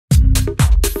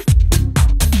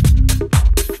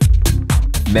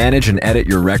Manage and edit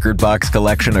your rekordbox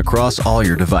collection across all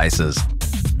your devices.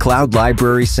 Cloud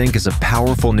Library Sync is a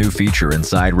powerful new feature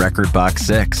inside rekordbox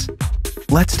 6.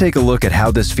 Let's take a look at how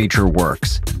this feature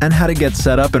works and how to get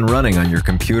set up and running on your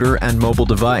computer and mobile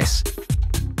device.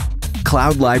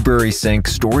 Cloud Library Sync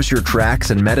stores your tracks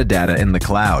and metadata in the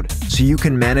cloud, so you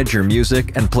can manage your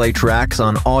music and play tracks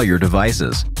on all your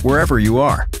devices, wherever you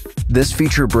are. This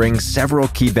feature brings several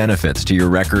key benefits to your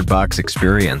rekordbox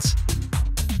experience.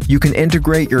 You can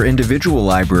integrate your individual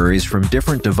libraries from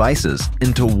different devices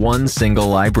into one single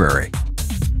library.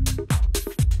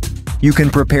 You can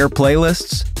prepare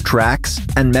playlists, tracks,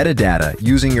 and metadata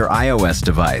using your iOS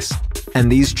device, and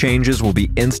these changes will be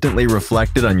instantly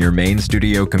reflected on your main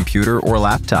studio computer or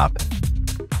laptop.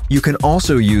 You can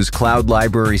also use Cloud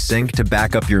Library Sync to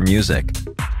back up your music.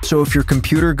 So if your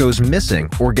computer goes missing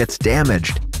or gets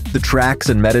damaged, the tracks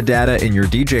and metadata in your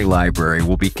DJ library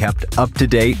will be kept up to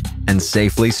date and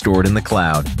safely stored in the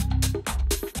cloud.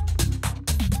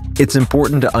 It's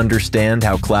important to understand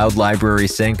how Cloud Library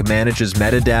Sync manages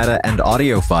metadata and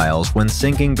audio files when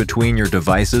syncing between your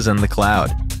devices and the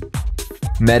cloud.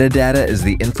 Metadata is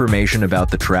the information about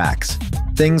the tracks,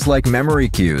 things like memory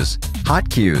cues, hot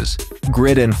cues,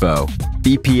 grid info,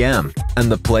 BPM, and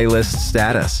the playlist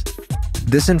status.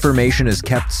 This information is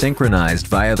kept synchronized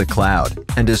via the cloud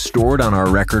and is stored on our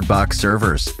rekordbox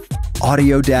servers.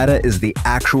 Audio data is the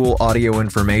actual audio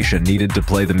information needed to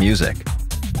play the music.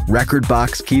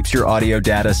 rekordbox keeps your audio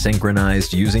data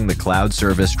synchronized using the cloud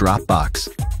service Dropbox.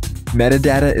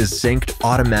 Metadata is synced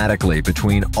automatically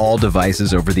between all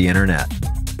devices over the internet.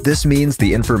 This means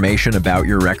the information about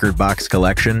your rekordbox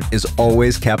collection is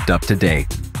always kept up to date.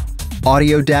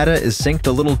 Audio data is synced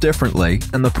a little differently,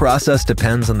 and the process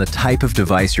depends on the type of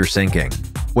device you're syncing.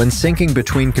 When syncing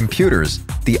between computers,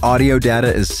 the audio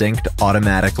data is synced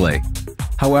automatically.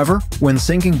 However, when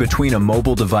syncing between a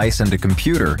mobile device and a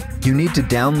computer, you need to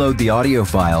download the audio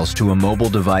files to a mobile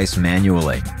device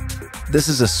manually. This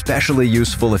is especially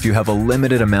useful if you have a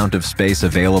limited amount of space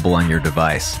available on your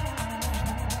device.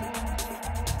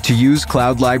 To use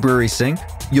Cloud Library Sync,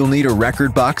 you'll need a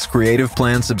rekordbox Creative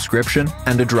Plan subscription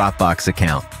and a Dropbox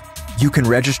account. You can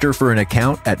register for an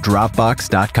account at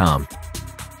Dropbox.com.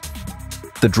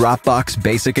 The Dropbox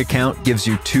Basic account gives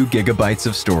you 2 GB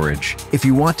of storage. If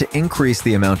you want to increase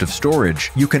the amount of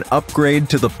storage, you can upgrade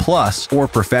to the Plus or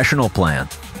Professional plan.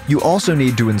 You also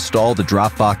need to install the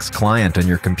Dropbox client on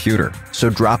your computer, so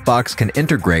Dropbox can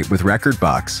integrate with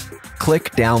rekordbox.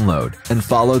 Click Download and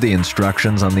follow the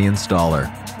instructions on the installer.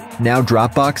 Now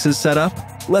Dropbox is set up,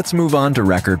 let's move on to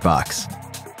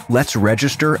rekordbox. Let's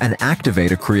register and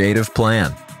activate a creative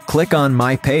plan. Click on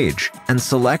My Page and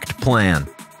select Plan.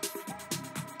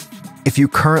 If you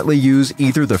currently use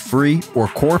either the free or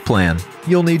core plan,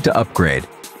 you'll need to upgrade.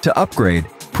 To upgrade,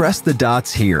 press the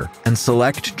dots here and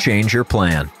select Change Your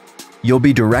Plan. You'll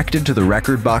be directed to the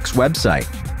rekordbox website.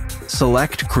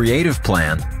 Select Creative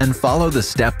Plan and follow the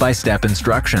step-by-step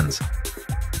instructions.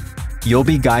 You'll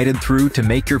be guided through to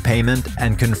make your payment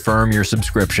and confirm your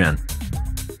subscription.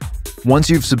 Once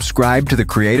you've subscribed to the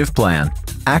Creative Plan,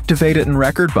 activate it in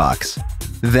rekordbox.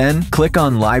 Then click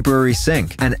on Library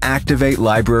Sync and activate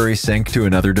Library Sync to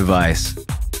another device.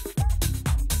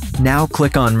 Now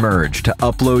click on Merge to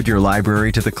upload your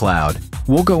library to the cloud.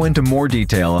 We'll go into more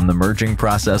detail on the merging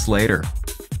process later.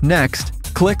 Next,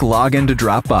 click Login to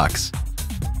Dropbox.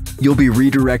 You'll be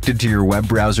redirected to your web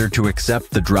browser to accept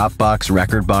the Dropbox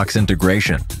rekordbox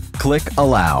integration. Click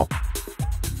Allow.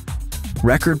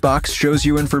 rekordbox shows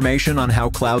you information on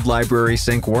how Cloud Library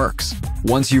Sync works.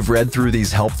 Once you've read through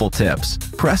these helpful tips,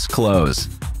 press Close.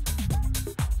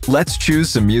 Let's choose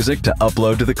some music to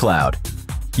upload to the cloud.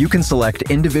 You can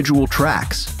select individual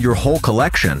tracks, your whole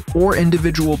collection, or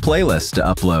individual playlists to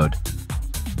upload.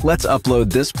 Let's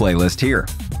upload this playlist here.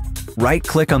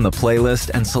 Right-click on the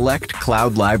playlist and select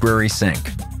Cloud Library Sync,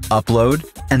 Upload,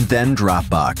 and then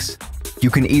Dropbox. You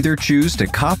can either choose to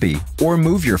copy or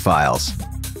move your files.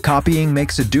 Copying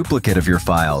makes a duplicate of your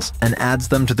files and adds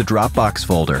them to the Dropbox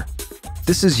folder.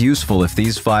 This is useful if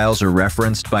these files are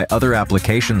referenced by other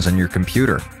applications on your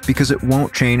computer because it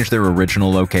won't change their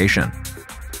original location.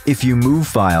 If you move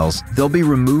files, they'll be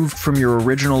removed from your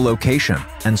original location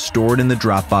and stored in the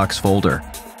Dropbox folder.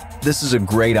 This is a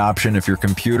great option if your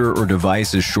computer or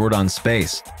device is short on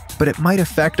space, but it might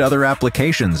affect other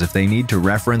applications if they need to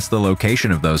reference the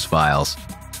location of those files.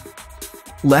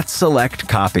 Let's select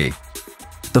Copy.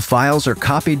 The files are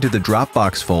copied to the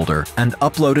Dropbox folder and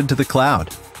uploaded to the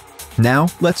cloud. Now,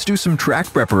 let's do some track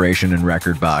preparation in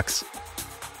rekordbox.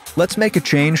 Let's make a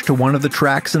change to one of the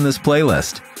tracks in this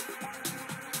playlist.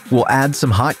 We'll add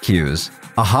some hot cues,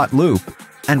 a hot loop,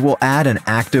 and we'll add an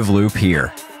active loop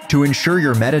here. To ensure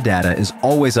your metadata is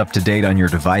always up to date on your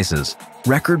devices,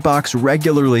 rekordbox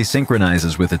regularly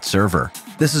synchronizes with its server.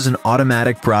 This is an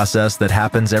automatic process that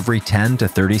happens every 10 to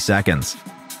 30 seconds.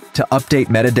 To update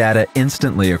metadata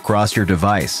instantly across your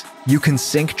device, you can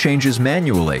sync changes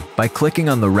manually by clicking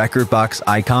on the rekordbox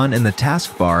icon in the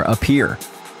taskbar up here.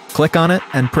 Click on it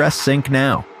and press Sync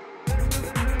Now.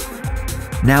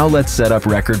 Now let's set up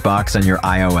rekordbox on your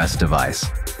iOS device.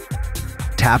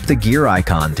 Tap the gear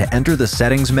icon to enter the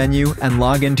settings menu and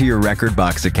log into your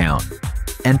rekordbox account.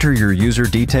 Enter your user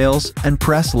details and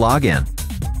press Login.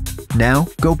 Now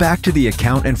go back to the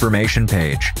account information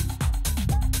page.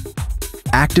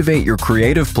 Activate your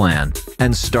creative plan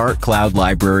and start Cloud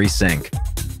Library Sync.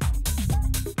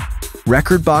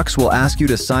 rekordbox will ask you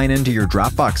to sign into your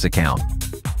Dropbox account.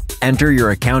 Enter your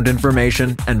account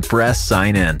information and press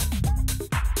Sign In.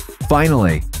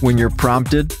 Finally, when you're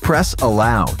prompted, press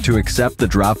Allow to accept the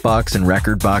Dropbox and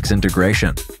rekordbox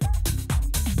integration.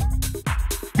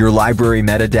 Your library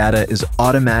metadata is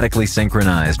automatically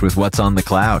synchronized with what's on the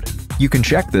cloud. You can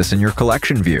check this in your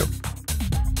collection view.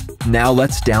 Now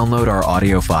let's download our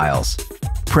audio files.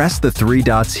 Press the three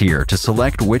dots here to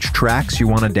select which tracks you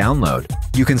want to download.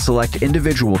 You can select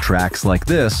individual tracks like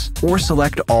this, or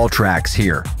select all tracks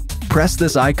here. Press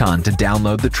this icon to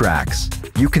download the tracks.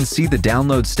 You can see the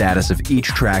download status of each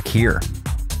track here.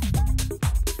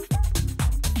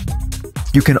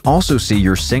 You can also see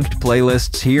your synced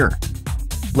playlists here.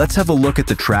 Let's have a look at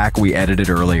the track we edited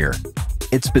earlier.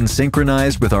 It's been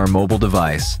synchronized with our mobile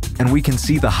device, and we can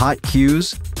see the hot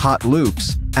cues, hot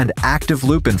loops, and active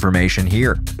loop information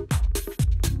here.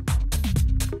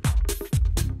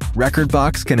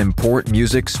 rekordbox can import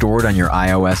music stored on your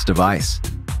iOS device.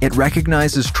 It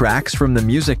recognizes tracks from the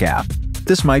Music app.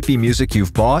 This might be music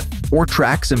you've bought or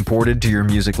tracks imported to your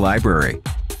music library.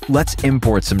 Let's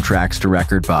import some tracks to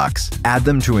rekordbox, add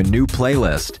them to a new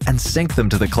playlist, and sync them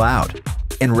to the cloud.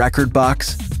 In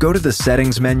rekordbox, go to the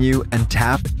Settings menu and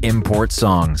tap Import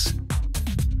Songs.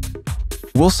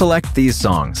 We'll select these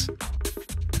songs.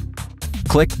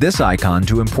 Click this icon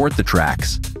to import the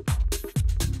tracks.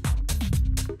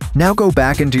 Now go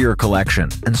back into your collection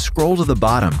and scroll to the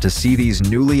bottom to see these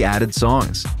newly added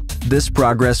songs. This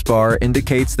progress bar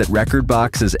indicates that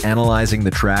rekordbox is analyzing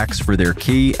the tracks for their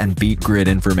key and beat grid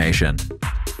information.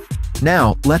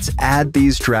 Now, let's add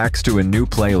these tracks to a new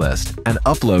playlist and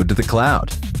upload to the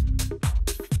cloud.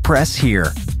 Press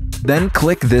here, then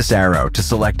click this arrow to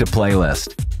select a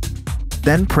playlist.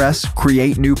 Then press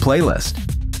Create New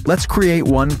Playlist. Let's create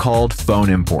one called Phone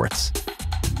Imports.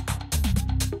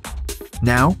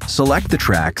 Now, select the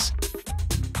tracks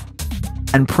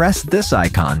and press this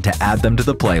icon to add them to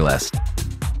the playlist.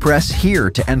 Press here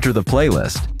to enter the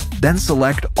playlist, then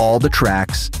select all the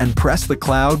tracks and press the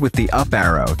cloud with the up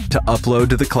arrow to upload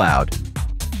to the cloud.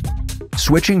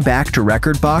 Switching back to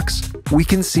rekordbox, we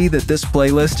can see that this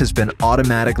playlist has been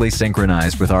automatically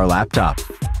synchronized with our laptop.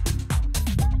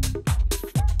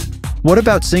 What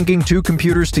about syncing two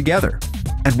computers together?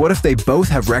 And what if they both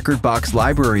have rekordbox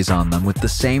libraries on them with the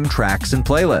same tracks and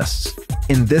playlists?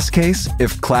 In this case,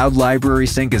 if Cloud Library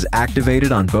Sync is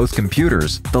activated on both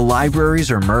computers, the libraries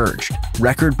are merged.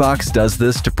 rekordbox does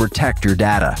this to protect your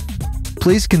data.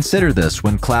 Please consider this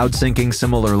when cloud syncing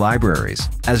similar libraries,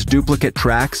 as duplicate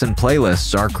tracks and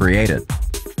playlists are created.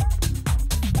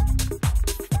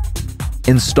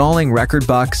 Installing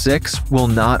rekordbox 6 will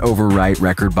not overwrite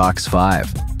rekordbox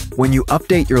 5. When you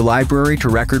update your library to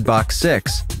rekordbox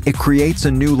 6, it creates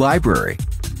a new library.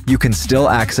 You can still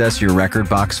access your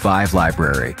rekordbox 5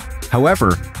 library.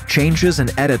 However, changes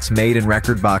and edits made in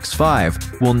rekordbox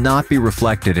 5 will not be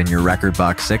reflected in your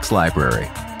rekordbox 6 library.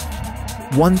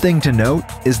 One thing to note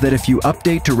is that if you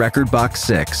update to rekordbox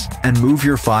 6 and move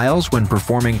your files when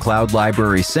performing Cloud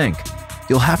Library Sync,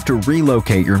 you'll have to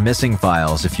relocate your missing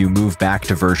files if you move back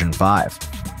to version 5.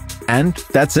 And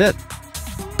that's it!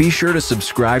 Be sure to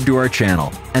subscribe to our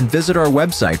channel and visit our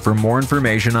website for more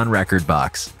information on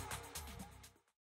rekordbox.